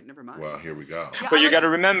 Okay. Right, never mind. Well, here we go. Yeah, but you got to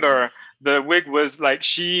remember, the wig was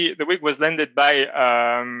landed by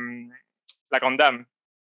La Grande Dame.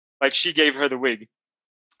 Like she gave her the wig.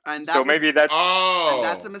 And so maybe that's and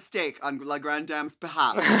that's a mistake on La Grande Dame's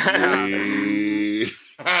behalf. I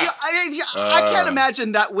can't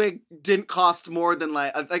imagine that wig didn't cost more than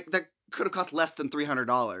like that could have cost less than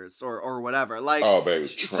 $300 or whatever. Like, oh baby,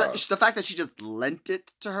 the fact that she just lent it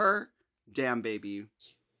to her, damn baby.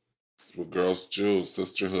 With girls' jewels,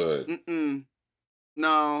 sisterhood.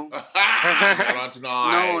 No. Not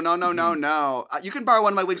tonight. No. You can borrow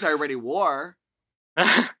one of my wigs I already wore.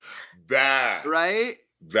 That right.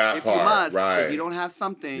 That if part, you must, right? If you don't have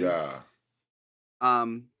something, yeah.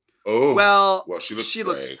 Oh well, she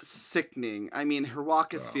looks sickening. I mean, her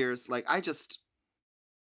walk is fierce. Like I just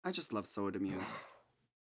love So a Demuse.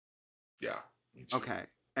 Yeah. Okay,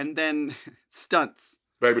 and then stunts.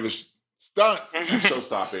 Baby, the stunts.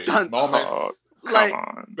 Show-stopping moments. Oh, like,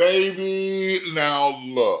 baby, now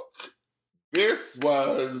look. This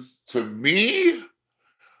was to me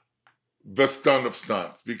the stunt of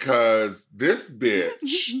stunts because this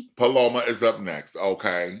bitch, Paloma, is up next,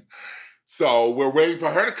 okay? So we're waiting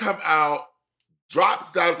for her to come out,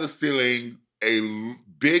 drops out of the ceiling a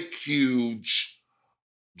big, huge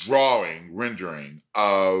rendering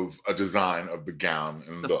of a design of the gown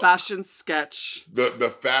and the fashion sketch.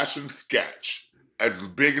 The fashion sketch as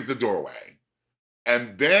big as the doorway.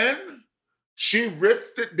 And then she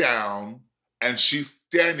rips it down and she's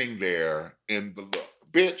standing there in the look.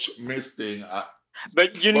 Bitch, misting.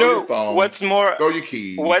 But you know what's more? Throw your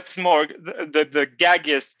keys. What's more, the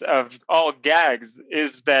gaggest of all gags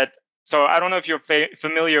is that. So I don't know if you're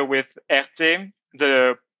familiar with RT,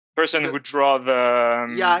 the person who draw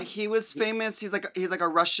the. Yeah, he was famous. He's like a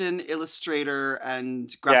Russian illustrator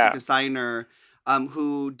and graphic designer,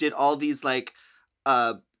 who did all these like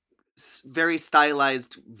very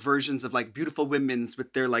stylized versions of like beautiful women's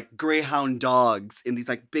with their like greyhound dogs in these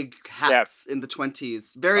like big hats in the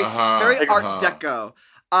 20s. Very Uh-huh. Art Uh-huh. Deco.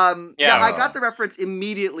 Yeah. I got the reference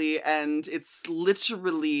immediately, and it's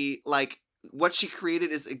literally like what she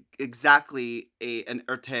created is exactly an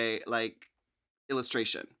Erte like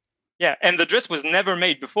illustration. Yeah, and the dress was never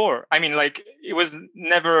made before. I mean, like, it was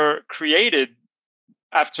never created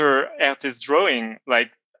after Erte's drawing. Like,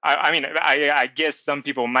 I mean, I guess some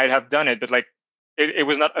people might have done it, but like, it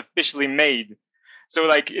was not officially made. So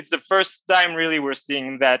like, it's the first time really we're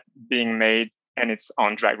seeing that being made, and it's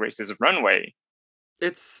on Drag Race's runway.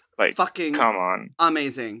 It's Like, fucking come on,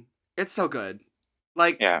 amazing. It's so good.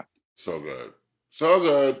 Like, yeah. So good. So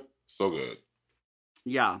good. So good.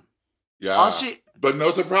 yeah. Yeah. But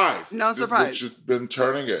no surprise. No surprise. She's been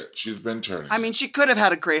turning it. She's been turning I mean, she could have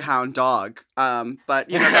had a greyhound dog, but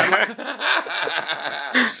you know.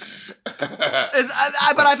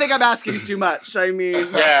 But I think I'm asking too much. I mean,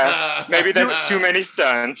 Yeah, maybe that's too many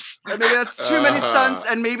stunts. Maybe that's too many stunts,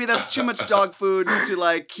 and maybe that's too much dog food to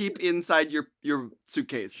like keep inside your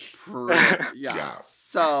suitcase. Yeah.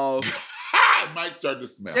 So it might start to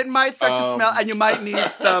smell. It might start to smell, and you might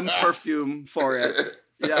need some perfume for it.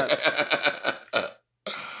 Yeah.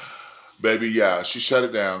 Baby, yeah, she shut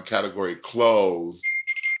it down. Category closed.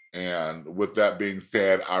 And with that being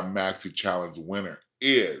said, our Maxi Challenge winner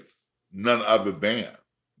is none other than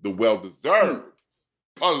the well-deserved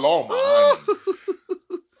Paloma,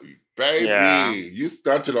 honey. Baby, you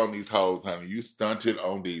stunted on these hoes, honey. You stunted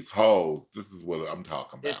on these hoes. This is what I'm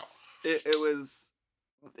talking about. It was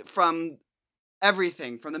from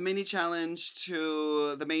everything, from the mini challenge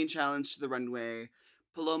to the main challenge to the runway.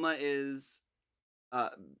 Paloma is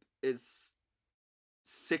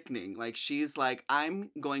sickening. Like, she's like,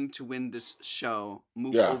 I'm going to win this show.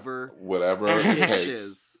 Move over whatever it takes,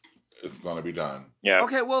 is. It's gonna be done. Yeah.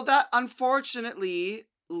 Okay, well, that unfortunately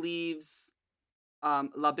leaves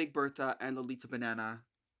La Big Bertha and Lolita Banana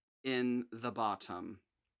in the bottom.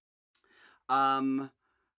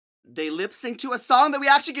 They lip sync to a song that we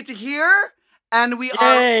actually get to hear, and we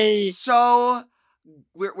Yay! are so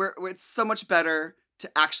it's so much better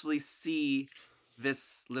to actually see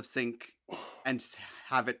this lip sync and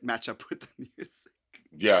have it match up with the music.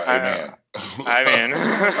 Yeah, amen. I mean,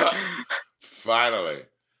 finally.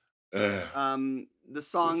 The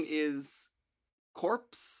song is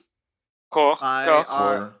Corpse. Core.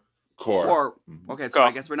 Core. Okay, so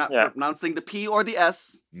I guess we're not pronouncing the P or the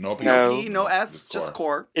S. No P. No P, no S, just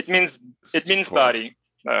core. It means body.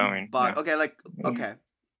 I mean, Okay, like okay.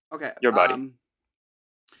 Your body.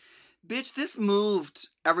 Bitch, this moved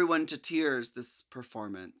everyone to tears, this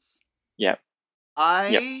performance. Yeah.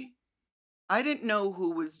 I didn't know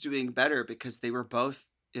who was doing better because they were both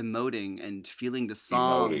emoting and feeling the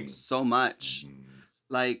song so much.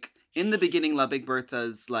 Like, in the beginning, La Big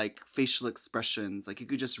Bertha's like facial expressions, like you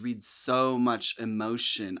could just read so much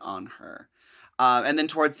emotion on her. And then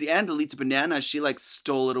towards the end, Lolita Banana, she like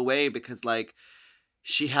stole it away because like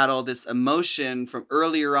she had all this emotion from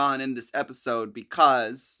earlier on in this episode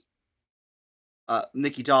because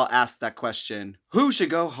Nikki Doll asked that question, who should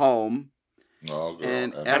go home? Oh, girl.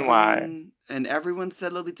 And why? And everyone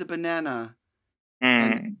said Lolita Banana.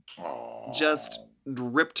 Mm. And just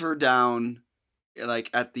ripped her down like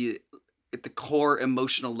at the core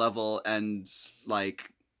emotional level, and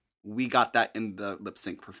like we got that in the lip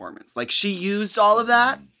sync performance. Like, she used all of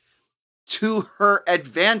that to her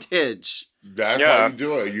advantage. That's how you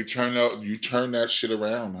do it. You turn that shit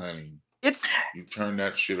around, honey. You turn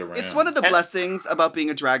that shit around. It's one of the blessings about being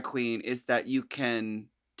a drag queen is that you can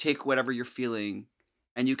take whatever you're feeling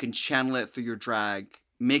and you can channel it through your drag,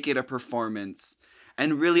 make it a performance,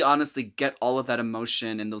 and really honestly get all of that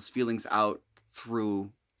emotion and those feelings out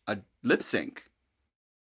through a lip sync.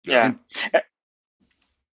 Yeah.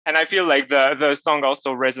 And I feel like the song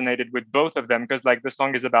also resonated with both of them because like the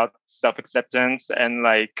song is about self-acceptance, and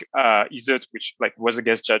like Iseut, which like was a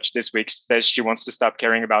guest judge this week, says she wants to stop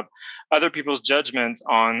caring about other people's judgment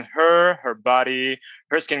on her body,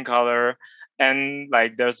 her skin color, and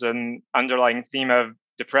like there's an underlying theme of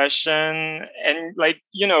depression. And like,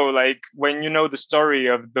 you know, like when you know the story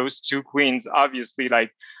of those two queens, obviously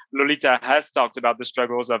like Lolita has talked about the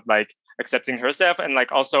struggles of like accepting herself and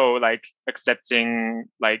like also like accepting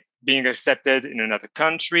like being accepted in another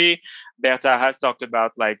country. Berta has talked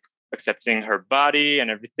about like accepting her body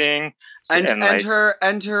and everything, and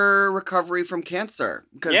her recovery from cancer,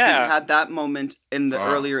 because we had that moment in the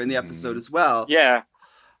earlier in the episode as well. Yeah,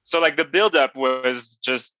 so like the build-up was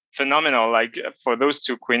just phenomenal, like for those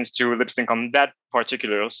two queens to lip sync on that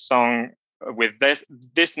particular song with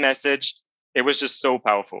this message. It was just so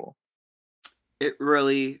powerful. It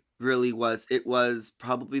really, really was. It was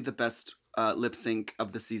probably the best lip sync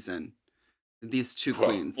of the season. These two Well,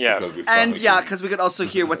 queens. Yeah. because we And finally yeah, can- because we could also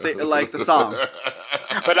hear what they like the song.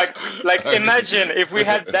 But like imagine if we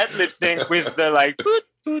had that lip sync with the like toot,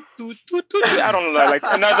 toot, toot, toot, toot, toot, I don't know, like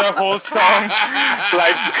another whole song.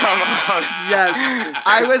 Like, come on. Yes,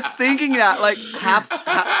 I was thinking that like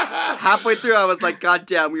halfway through, I was like, God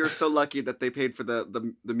damn, we were so lucky that they paid for the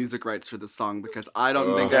music rights for this song because I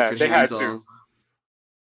don't think I Yeah, could they had handle. to.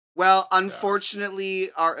 Well,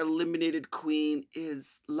 unfortunately, our eliminated queen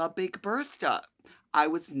is La Big Bertha. I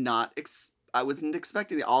wasn't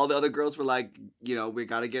expecting it. All the other girls were like, we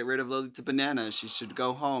got to get rid of Lolita Banana. She should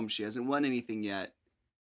go home. She hasn't won anything yet.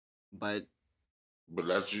 But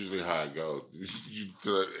that's usually how it goes.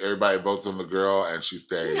 Everybody votes on the girl, and she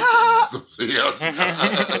stays. Yeah. And somebody else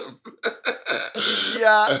comes.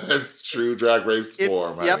 Yeah. It's true Drag Race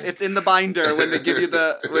form. Yep, honey. it's in the binder when they give you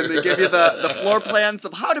the floor plans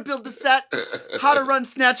of how to build the set, how to run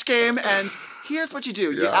Snatch Game, and here's what you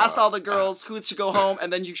do. You Yeah. ask all the girls who should go home,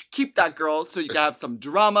 and then you keep that girl so you can have some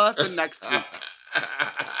drama the next week.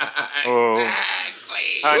 Oh,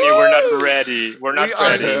 Exactly. honey, we're not ready. We're not We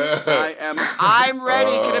are- ready. I'm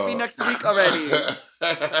ready. Can it be next week already?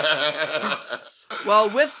 Well,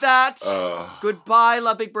 with that, goodbye,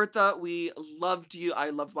 La Big Bertha. We loved you. I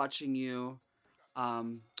loved watching you.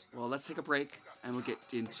 Well, let's take a break and we'll get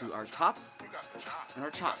into our tops and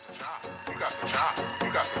our chops. You got the chop.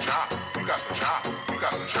 You got the chop. You got the chop. You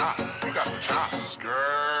got the chop. You got the chop.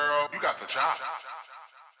 Girl, you got the chop.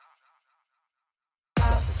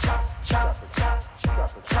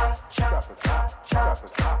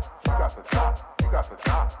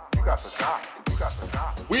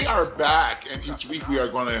 We are back, and each week we are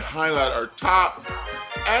going to highlight our top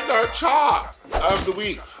and our chop of the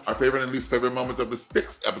week. Our favorite and least favorite moments of the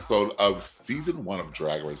 6th episode of season 1 of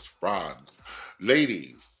Drag Race France.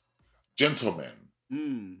 Ladies, gentlemen,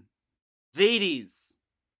 Ladies,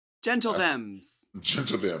 gentle thems.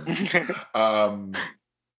 gentle them.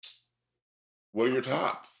 What are your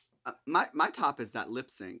tops? My top is that lip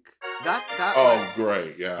sync. That Oh, was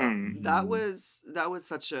great, yeah. that was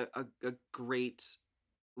such a great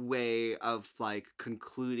way of like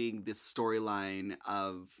concluding this storyline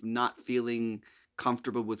of not feeling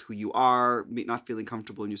comfortable with who you are, not feeling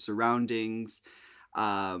comfortable in your surroundings,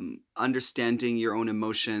 understanding your own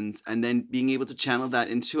emotions, and then being able to channel that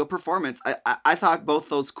into a performance. I thought both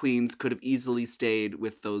those queens could have easily stayed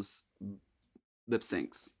with those lip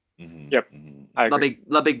syncs. Yep. I La agree.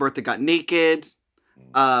 Big Bertha got naked.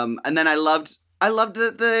 And then I loved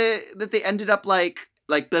that they ended up like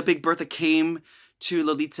the Big Bertha came to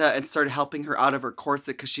Lolita and started helping her out of her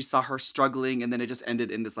corset because she saw her struggling, and then it just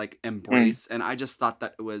ended in this like embrace. And I just thought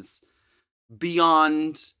that it was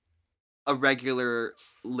beyond a regular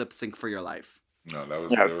lip sync for your life. No, there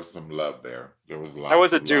was some love there. There was lots That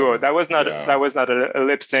was a of duo. love. That was not Yeah. a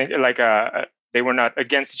lip sync. Like they were not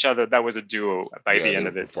against each other. That was a duo by the end they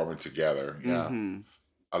of were it. performing together. Yeah. Mhm.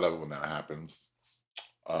 I love it when that happens.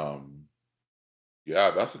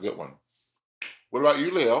 Yeah, that's a good one. What about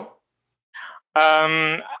you, Leo?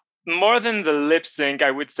 More than the lip sync,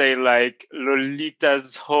 I would say like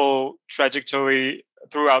Lolita's whole trajectory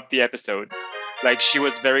throughout the episode. Like she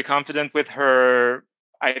was very confident with her,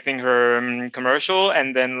 I think her commercial,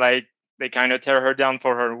 and then like they kind of tear her down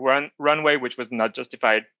for her runway, which was not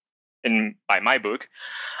justified by my book.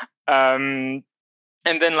 And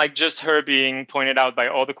then like just her being pointed out by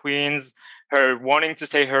all the queens, her wanting to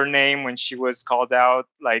say her name when she was called out,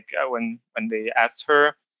 like when they asked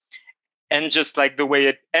her, and just like the way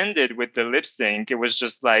it ended with the lip sync, it was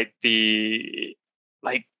just like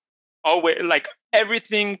always like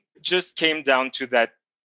everything just came down to that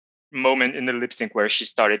moment in the lip sync where she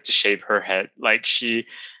started to shave her head. Like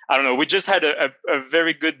I don't know, we just had a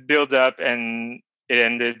very good build up, and it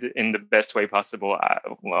ended in the best way possible.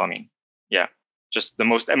 Just the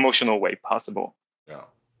most emotional way possible. Yeah.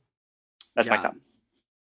 That's my top.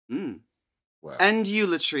 Well, And you,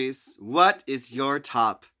 Latrice, what is your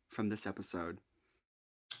top from this episode?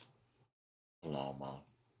 Paloma.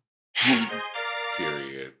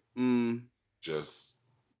 Period. Just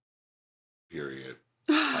period.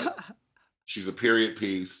 She's a period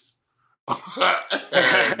piece.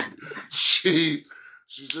 And she's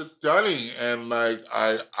just stunning. And like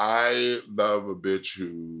I love a bitch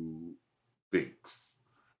who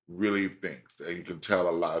really thinks. And you can tell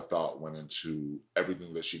a lot of thought went into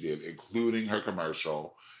everything that she did, including her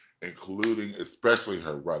commercial, including especially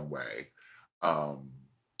her runway.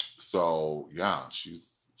 So yeah,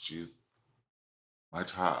 she's my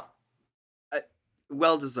top.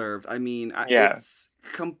 Well deserved. I mean, Yeah. it's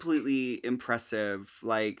completely impressive.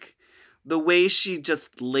 Like the way she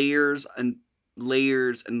just layers and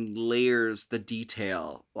layers and layers the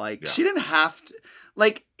detail. Like, she didn't have to,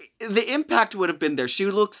 like, the impact would have been there. She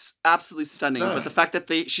looks absolutely stunning, but the fact that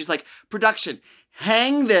she's like, production,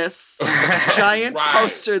 hang this giant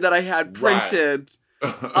poster that I had printed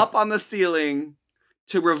up on the ceiling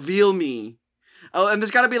to reveal me. Oh, and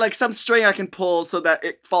there's got to be like some string I can pull so that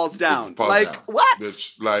it falls down. What?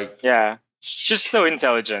 Which, like, yeah, she's so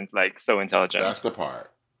intelligent, like so intelligent. That's the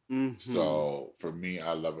part. Mm-hmm. So for me,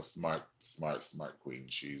 I love a smart queen.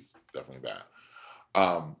 She's definitely that.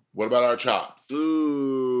 What about our chops?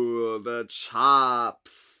 Ooh, the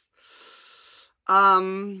chops.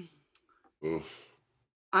 Oof.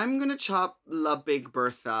 I'm gonna chop La Big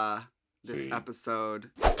Bertha this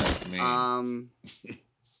episode.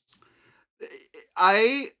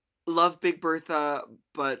 I love Big Bertha,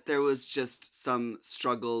 but there was just some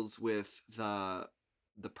struggles with the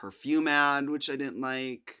perfume ad, which I didn't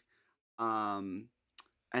like. And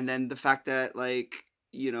then the fact that, like,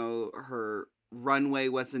 you know, her runway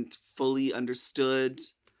wasn't fully understood.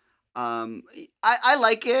 I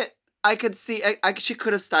like it. I could see she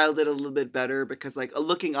could have styled it a little bit better, because like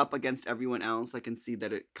looking up against everyone else, I can see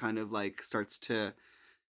that it kind of like starts to,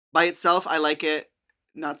 by itself, I like it.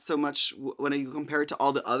 Not so much when you compare it to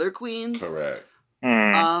all the other queens. Correct.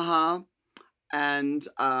 And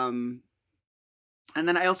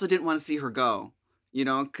then I also didn't want to see her go, you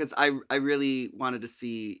know, because I really wanted to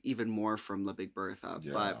see even more from La Big Bertha.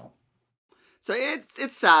 Yeah. But so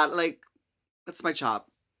it's sad. Like, that's my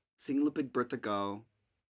chop. Seeing La Big Bertha go,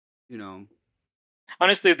 you know.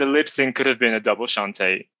 Honestly, the lip sync could have been a double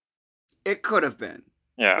Shantae. It could have been.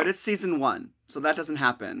 Yeah. But it's season 1, so that doesn't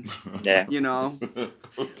happen. Yeah. You know.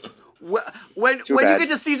 When you get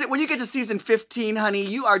to season 15, honey,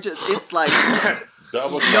 you are just, it's like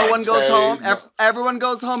no one goes home. Everyone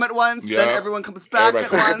goes home at once. Yep. Then everyone comes back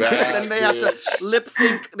at once. Then they have to lip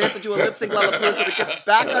sync. They have to do a lip sync Lollapalooza to get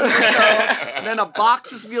back on the show. And then a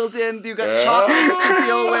box is wheeled in. You got chocolates to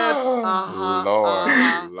deal with.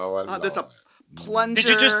 Lord. There's a plunger. Did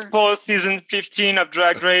you just pause season 15 of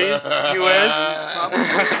Drag Race US? Probably.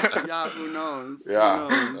 Yeah, who knows? Yeah,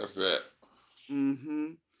 who knows? that's it.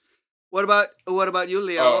 Mm-hmm. What about you,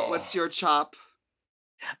 Leo? What's your chop?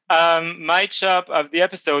 My chop of the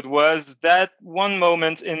episode was that one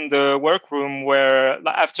moment in the workroom where,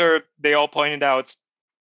 after they all pointed out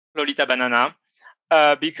Lolita Banana,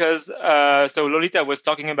 because so Lolita was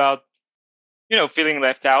talking about, you know, feeling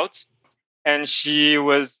left out, and she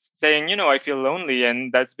was saying, you know, I feel lonely,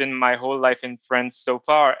 and that's been my whole life in France so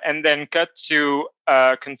far. And then cut to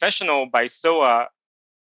a confessional by Soa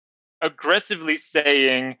aggressively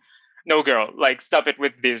saying, no, girl, like, stop it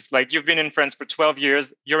with this. Like, you've been in France for 12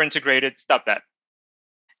 years. You're integrated. Stop that.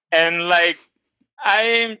 And, like,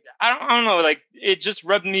 I don't know. Like, it just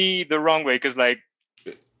rubbed me the wrong way, because, like,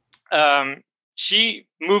 she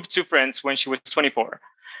moved to France when she was 24.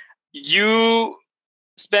 You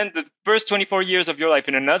spent the first 24 years of your life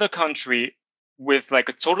in another country with, like,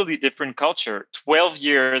 a totally different culture. 12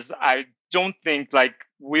 years, I don't think, like,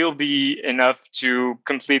 will be enough to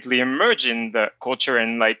completely emerge in the culture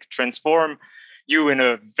and, like, transform you in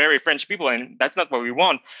a very French people, and that's not what we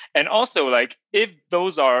want. And also, like, if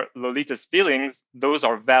those are Lolita's feelings, those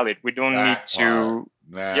are valid. We don't need to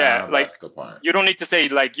like, the part. You don't need to say,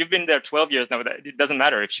 like, you've been there 12 years now, that it doesn't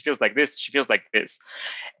matter. If she feels like this, she feels like this.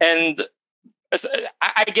 And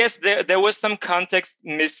I guess there was some context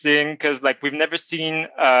missing, because, like, we've never seen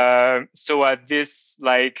Soa this,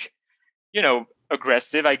 like, you know,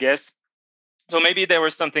 aggressive, I guess. So maybe there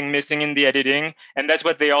was something missing in the editing, and that's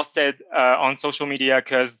what they all said on social media,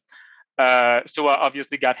 because Soa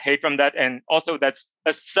obviously got hate from that, and also that's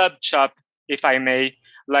a sub chop, if I may,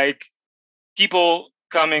 like, people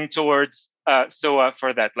coming towards Soa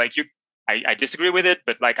for that. Like, I disagree with it,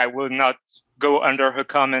 but, like, I will not go under her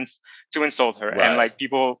comments to insult her. Right. And, like,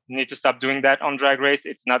 people need to stop doing that on Drag Race.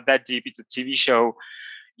 It's not that deep. It's a TV show.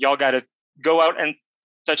 Y'all gotta go out and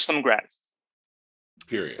touch some grass.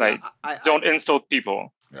 Period. Like, don't insult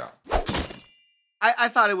people. Yeah. I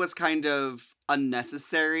thought it was kind of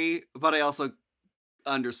unnecessary, but I also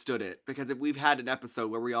understood it, because we've had an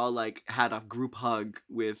episode where we all, like, had a group hug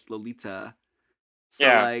with Lolita. So,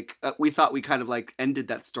 like, we thought we kind of, like, ended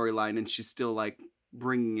that storyline, and she's still, like,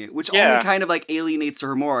 bringing it, which only kind of, like, alienates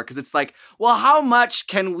her more, because it's like, well, how much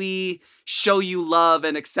can we show you love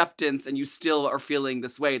and acceptance and you still are feeling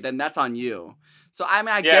this way? Then that's on you. So, I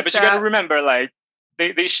mean, I get but that. You gotta remember, like,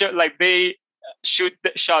 they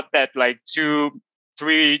shot that, like,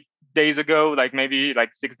 2-3 days ago, like, maybe,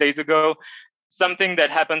 like, 6 days ago. Something that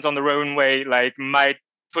happens on the runway, like, might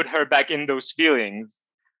put her back in those feelings.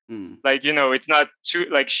 Like, it's not too,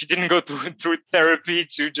 like, she didn't go through therapy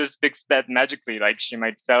to just fix that magically. Like, she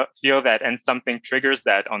might feel that, and something triggers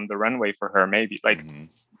that on the runway for her, maybe. Like,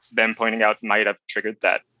 them pointing out might have triggered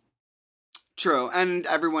that. True, and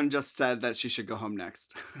everyone just said that she should go home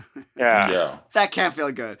next. Yeah. That can't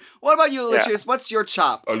feel good. What about you, Latrice? What's your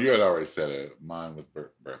chop? Oh, you had already said it. Mine with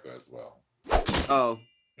Bertha as well. Oh.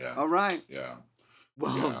 Yeah. All right. Yeah.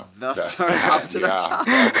 Well, that's our tops and our chops.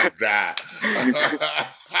 That.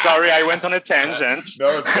 Sorry, I went on a tangent.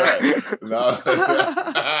 No, it's good. No.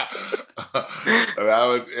 That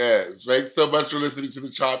was it. Thanks so much for listening to The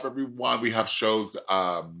Chop, everyone. We have shows,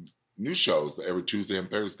 new shows every Tuesday and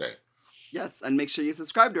Thursday. Yes, and make sure you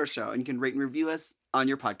subscribe to our show, and you can rate and review us on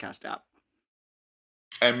your podcast app.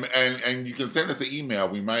 And you can send us an email.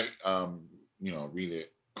 We might, read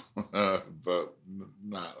it. But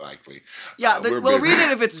not likely. Yeah, we'll read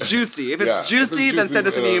it if it's juicy. If it's juicy, then send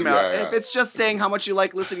us an email. If it's just saying how much you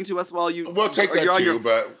like listening to us while you... We'll take that too,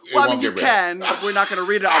 but it well, I won't mean, you get read. can, but we're not going to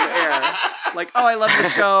read it on the air. Like, oh, I love the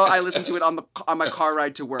show. I listen to it on my car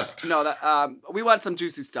ride to work. No, that we want some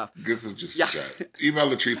juicy stuff. Get some juicy stuff. Email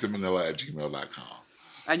latricemanila@gmail.com.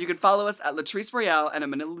 And you can follow us at Latrice Royale and at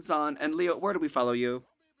Manila Luzon. And Leo, where do we follow you?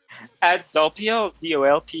 At Dolpeols,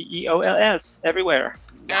 Dolpeols, everywhere.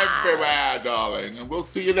 Everywhere, darling. And we'll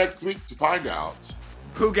see you next week to find out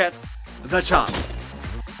who gets the chop.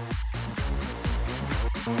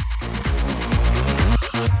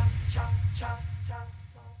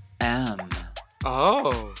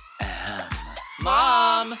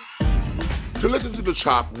 Mom! To listen to The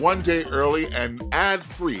Chop one day early and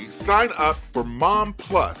ad-free, sign up for Mom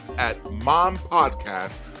Plus at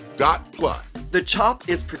mompodcast.plus. The Chop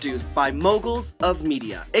is produced by Moguls of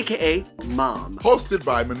Media, a.k.a. Mom. Hosted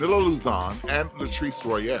by Manila Luzon and Latrice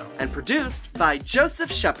Royale. And produced by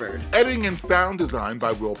Joseph Shepard. Editing and sound design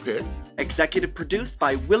by Will Pitts. Executive produced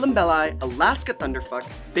by Willem Belli, Alaska Thunderfuck,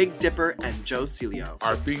 Big Dipper, and Joe Celio.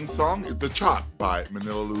 Our theme song is The Chop by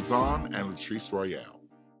Manila Luzon and Latrice Royale.